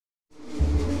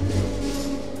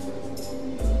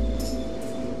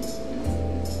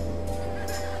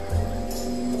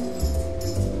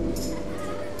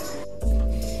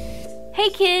Hey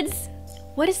kids,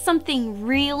 what is something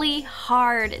really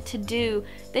hard to do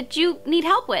that you need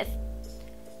help with?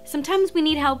 Sometimes we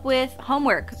need help with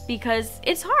homework because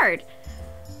it's hard.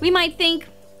 We might think,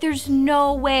 there's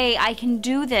no way I can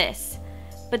do this.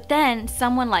 But then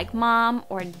someone like mom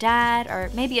or dad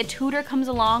or maybe a tutor comes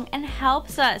along and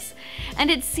helps us. And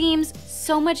it seems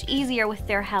so much easier with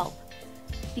their help.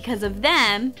 Because of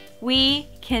them, we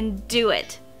can do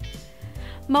it.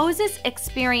 Moses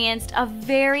experienced a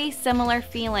very similar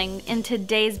feeling in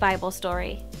today's Bible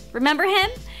story. Remember him?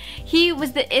 He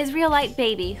was the Israelite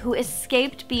baby who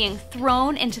escaped being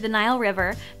thrown into the Nile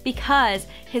River because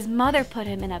his mother put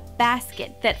him in a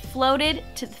basket that floated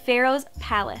to Pharaoh's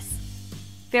palace.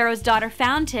 Pharaoh's daughter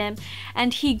found him,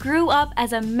 and he grew up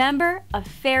as a member of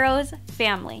Pharaoh's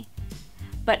family.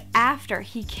 But after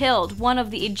he killed one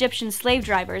of the Egyptian slave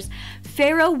drivers,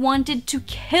 Pharaoh wanted to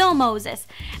kill Moses,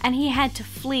 and he had to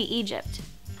flee Egypt.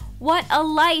 What a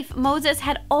life Moses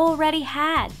had already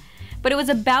had! But it was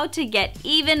about to get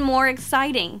even more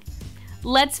exciting.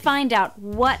 Let's find out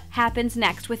what happens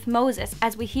next with Moses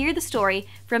as we hear the story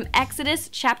from Exodus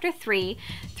chapter 3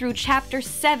 through chapter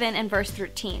 7 and verse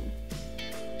 13.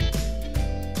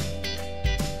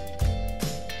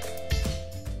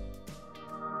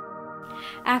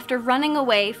 After running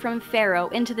away from Pharaoh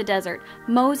into the desert,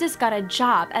 Moses got a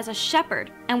job as a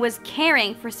shepherd and was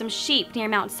caring for some sheep near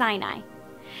Mount Sinai.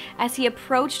 As he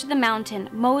approached the mountain,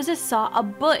 Moses saw a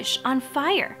bush on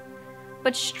fire.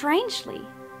 But strangely,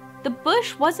 the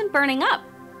bush wasn't burning up.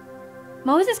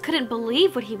 Moses couldn't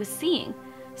believe what he was seeing,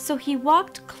 so he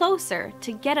walked closer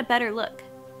to get a better look.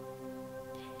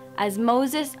 As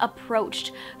Moses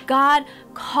approached, God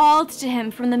called to him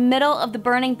from the middle of the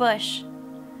burning bush.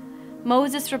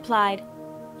 Moses replied,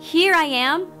 "Here I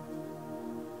am."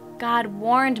 God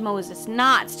warned Moses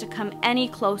not to come any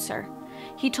closer.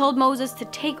 He told Moses to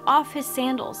take off his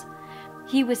sandals.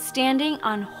 He was standing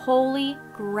on holy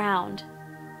ground.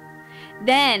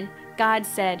 Then God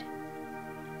said,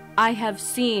 "I have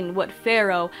seen what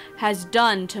Pharaoh has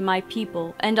done to my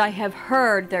people, and I have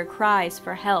heard their cries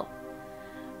for help.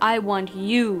 I want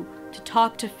you to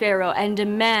talk to Pharaoh and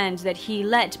demand that he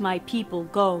let my people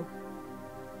go."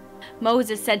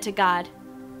 Moses said to God,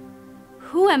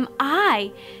 "Who am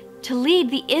I to lead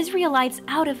the Israelites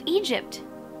out of Egypt?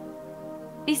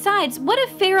 Besides, what if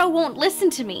Pharaoh won't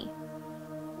listen to me?"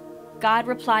 God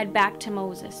replied back to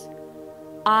Moses,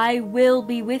 "I will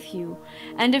be with you,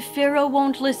 and if Pharaoh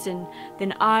won't listen,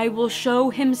 then I will show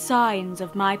him signs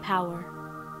of my power."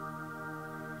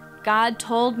 God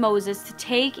told Moses to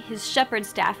take his shepherd's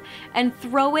staff and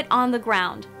throw it on the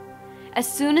ground. As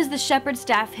soon as the shepherd's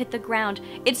staff hit the ground,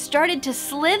 it started to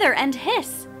slither and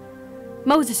hiss.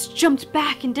 Moses jumped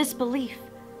back in disbelief.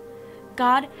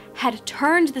 God had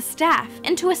turned the staff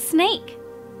into a snake.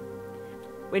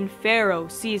 "When Pharaoh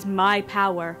sees my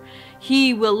power,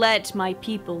 he will let my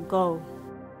people go."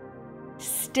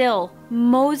 Still,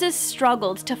 Moses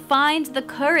struggled to find the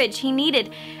courage he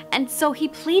needed, and so he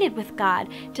pleaded with God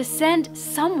to send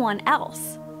someone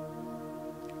else.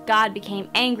 God became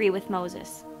angry with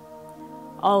Moses.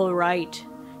 "All right,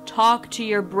 talk to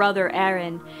your brother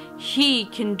Aaron. He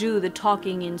can do the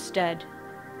talking instead."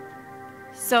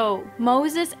 So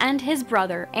Moses and his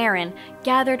brother Aaron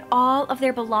gathered all of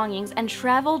their belongings and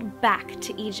traveled back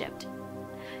to Egypt.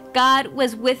 God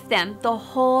was with them the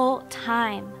whole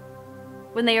time.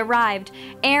 When they arrived,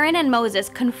 Aaron and Moses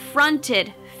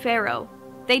confronted Pharaoh.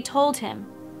 They told him,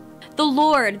 "The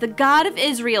Lord, the God of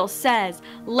Israel, says,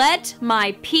 'Let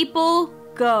my people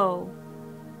go.'"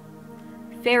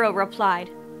 Pharaoh replied,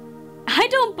 "I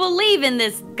don't believe in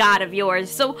this God of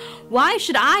yours, so why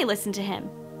should I listen to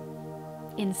him?"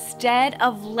 Instead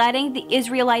of letting the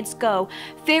Israelites go,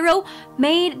 Pharaoh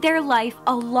made their life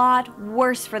a lot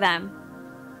worse for them.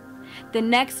 The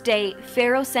next day,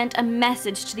 Pharaoh sent a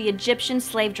message to the Egyptian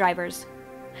slave drivers.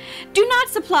 "Do not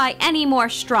supply any more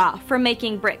straw for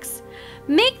making bricks.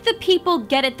 Make the people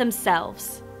get it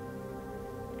themselves."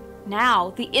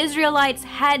 Now, the Israelites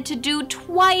had to do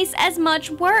twice as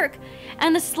much work,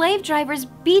 and the slave drivers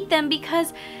beat them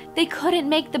because they couldn't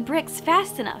make the bricks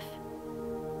fast enough.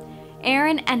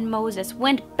 Aaron and Moses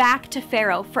went back to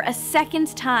Pharaoh for a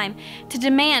second time to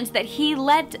demand that he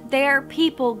let their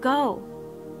people go.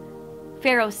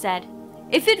 Pharaoh said,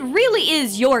 "If it really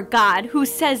is your God who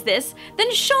says this,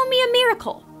 then show me a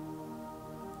miracle."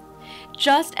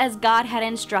 Just as God had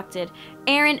instructed,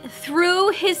 Aaron threw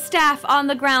his staff on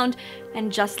the ground,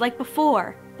 and just like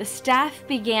before, the staff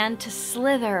began to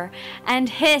slither and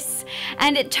hiss,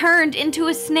 and it turned into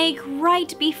a snake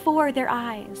right before their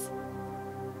eyes.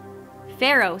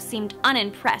 Pharaoh seemed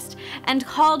unimpressed and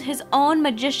called his own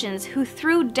magicians who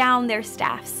threw down their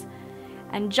staffs.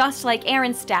 And just like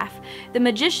Aaron's staff, the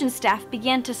magician's staff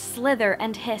began to slither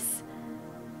and hiss.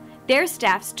 Their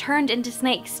staffs turned into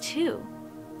snakes too.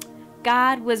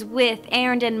 God was with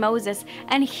Aaron and Moses,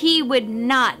 and he would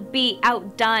not be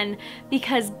outdone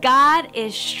because God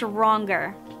is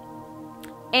stronger.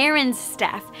 Aaron's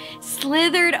staff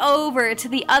slithered over to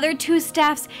the other two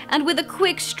staffs, and with a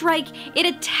quick strike, it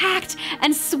attacked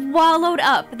and swallowed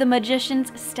up the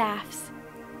magician's staffs.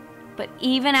 But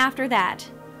even after that,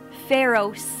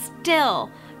 Pharaoh still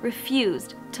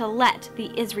refused to let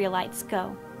the Israelites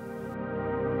go.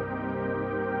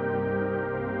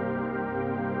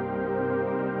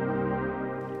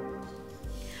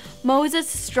 Moses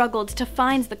struggled to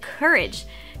find the courage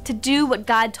to do what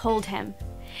God told him.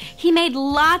 He made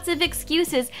lots of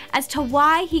excuses as to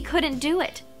why he couldn't do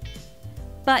it.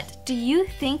 But do you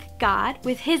think God,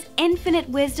 with his infinite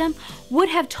wisdom, would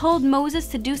have told Moses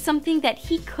to do something that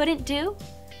he couldn't do?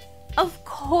 Of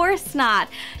course not.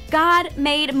 God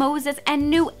made Moses and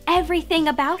knew everything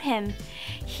about him.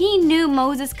 He knew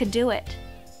Moses could do it.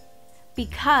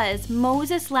 Because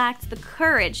Moses lacked the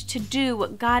courage to do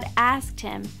what God asked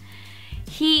him,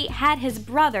 he had his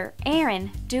brother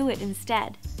Aaron do it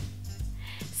instead.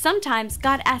 Sometimes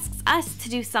God asks us to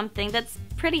do something that's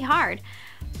pretty hard,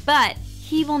 but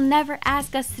he will never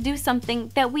ask us to do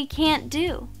something that we can't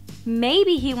do.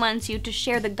 Maybe he wants you to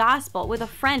share the gospel with a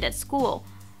friend at school,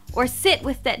 or sit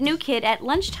with that new kid at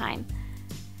lunchtime.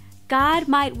 God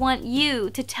might want you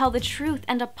to tell the truth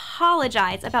and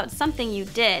apologize about something you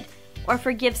did, or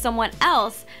forgive someone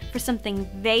else for something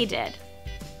they did.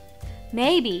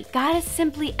 Maybe God is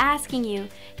simply asking you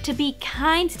to be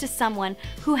kind to someone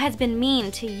who has been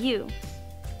mean to you.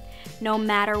 No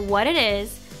matter what it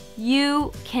is,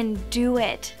 you can do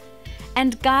it.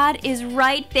 And God is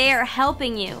right there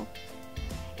helping you.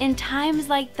 In times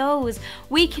like those,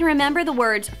 we can remember the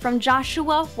words from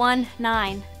Joshua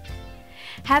 1:9.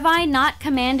 Have I not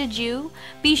commanded you?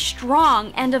 Be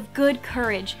strong and of good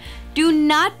courage. Do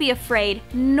not be afraid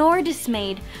nor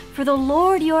dismayed, for the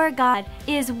Lord your God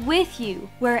is with you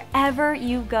wherever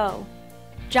you go.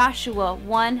 Joshua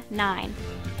 1:9.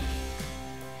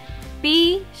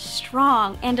 Be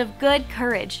strong and of good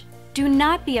courage. Do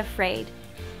not be afraid.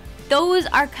 Those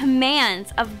are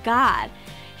commands of God.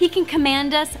 He can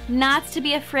command us not to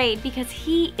be afraid because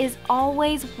he is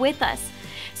always with us,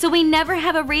 so we never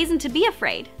have a reason to be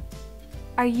afraid.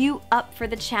 Are you up for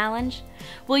the challenge?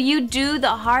 Will you do the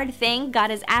hard thing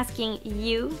God is asking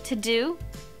you to do?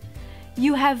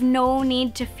 You have no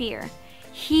need to fear.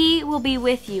 He will be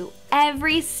with you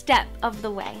every step of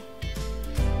the way.